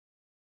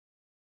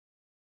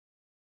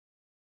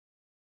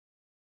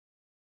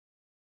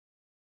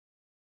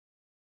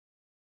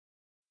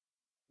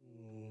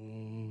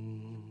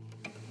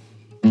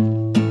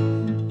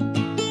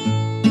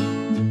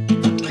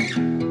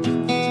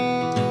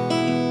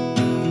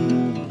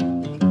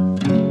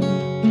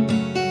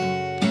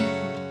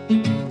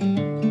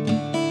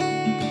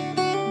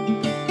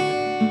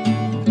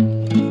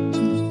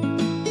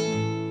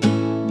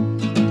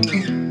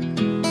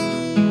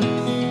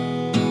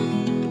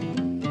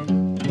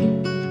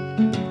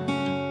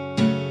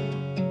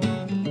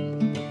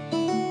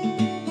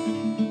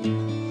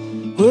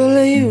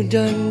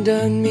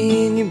done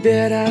me, and you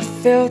bet I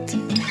felt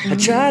it. I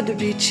tried to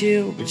be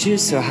chill, but you're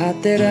so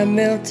hot that I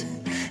melted.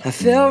 I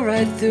fell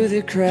right through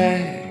the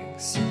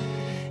cracks,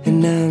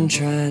 and now I'm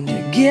trying to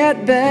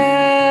get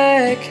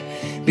back.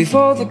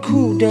 Before the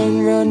cool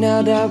done run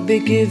out, I'll be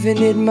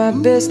giving it my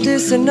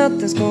bestest, and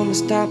nothing's gonna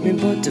stop me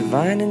but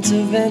divine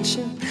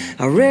intervention.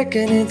 I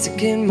reckon it's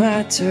again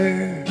my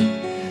turn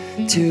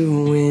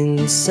to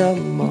win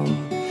some or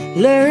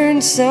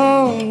learn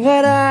some,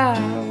 but I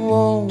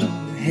won't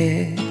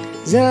hesitate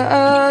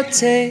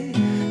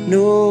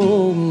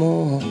no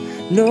more,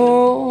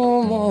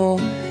 no more.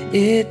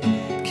 It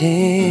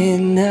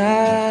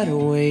cannot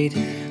wait.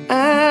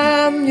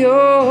 I'm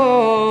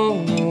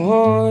yours.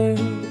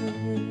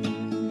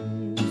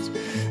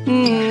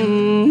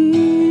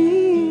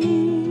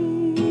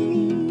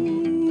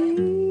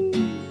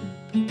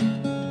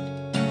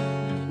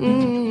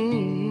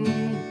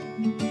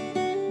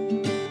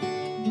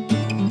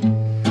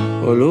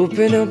 Well,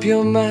 open up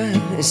your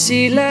mind and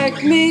see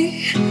like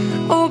me.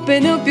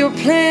 Open up your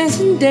plans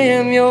and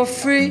damn, you're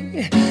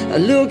free. I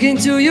look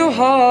into your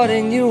heart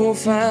and you'll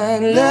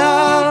find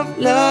love,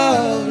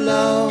 love,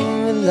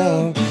 love,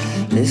 love.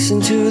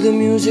 Listen to the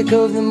music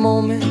of the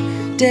moment,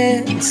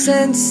 dance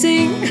and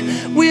sing.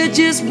 We're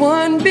just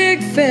one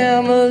big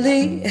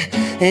family,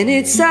 and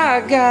it's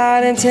our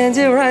God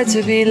intended right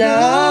to be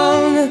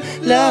loved,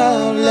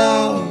 love,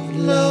 love,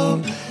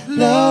 love,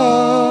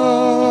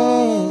 love.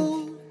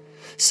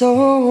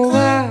 So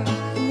I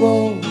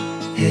won't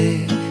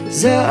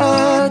hesitate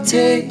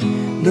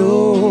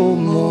no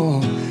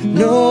more,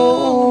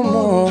 no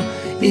more.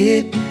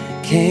 It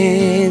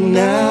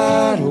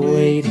cannot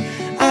wait.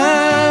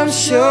 I'm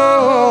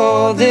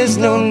sure there's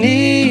no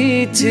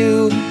need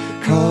to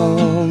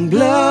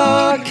complicate.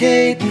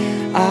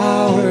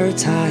 Our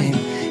time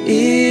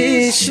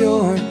is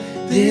short.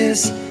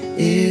 This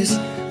is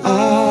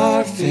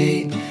our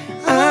fate.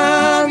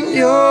 I'm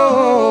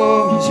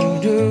yours.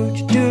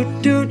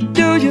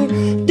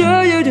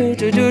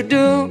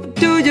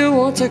 Do you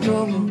want to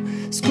come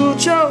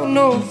scooch on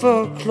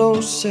over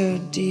closer,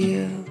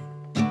 dear?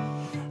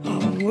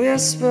 I'll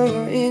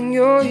whisper in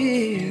your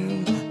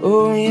ear.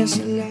 Oh yes,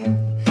 love,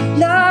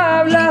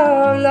 love,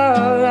 love,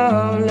 love,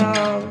 love,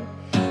 love,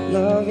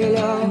 love you,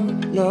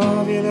 love,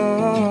 love you,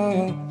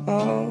 love.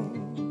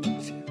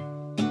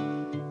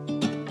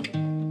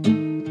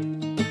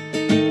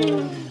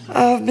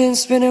 I've been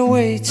spending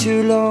way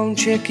too long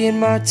checking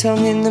my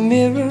tongue in the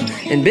mirror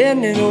and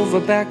bending over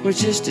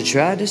backwards just to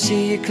try to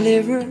see it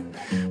clearer.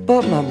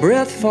 But my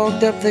breath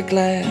fogged up the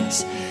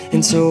glass,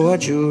 and so I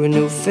drew a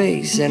new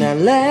face and I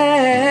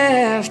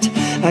laughed.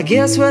 I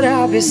guess what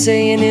I'll be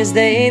saying is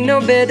there ain't no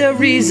better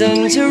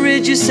reason to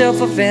rid yourself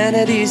of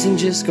vanities and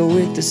just go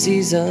with the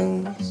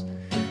seasons.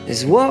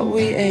 Is what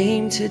we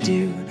aim to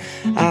do.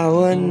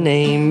 Our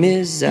name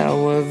is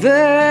our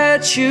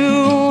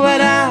virtue, but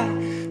I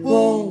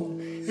won't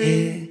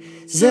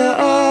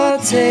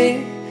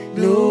hesitate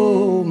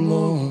no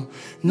more,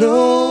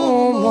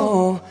 no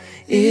more.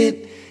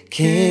 It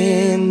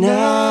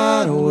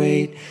cannot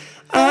wait.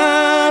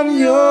 I'm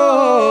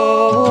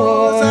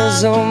yours.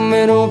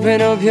 And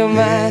open up your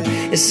mind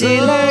and see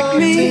like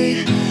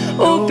me.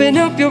 Open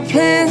up your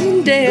plans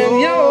and damn,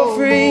 you're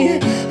free.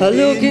 I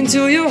look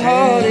into your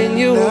heart and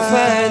you'll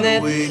find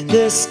that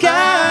the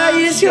sky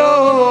is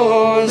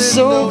yours.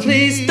 So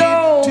please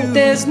don't,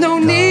 there's no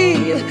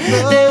need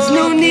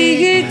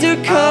to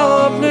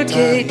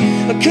complicate,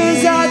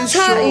 'cause our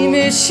time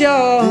is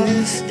short.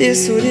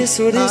 This is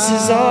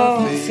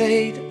our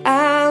fate.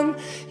 I'm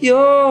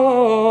yours.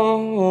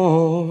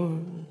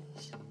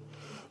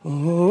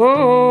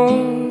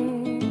 Oh,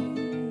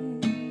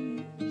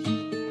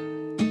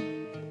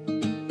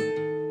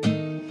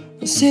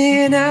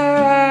 singing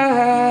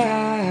I'm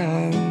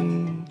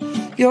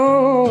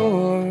yours.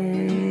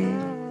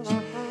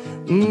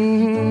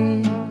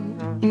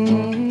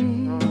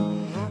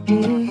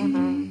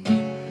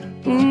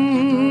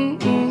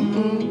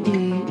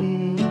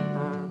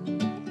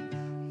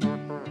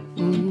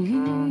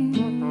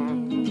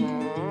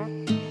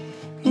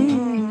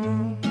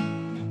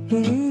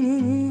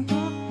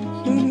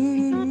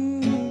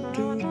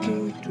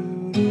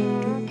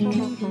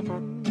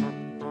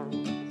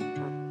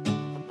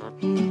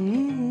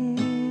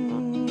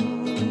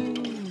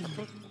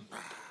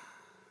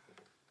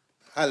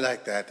 I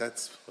like that.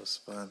 That was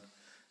fun.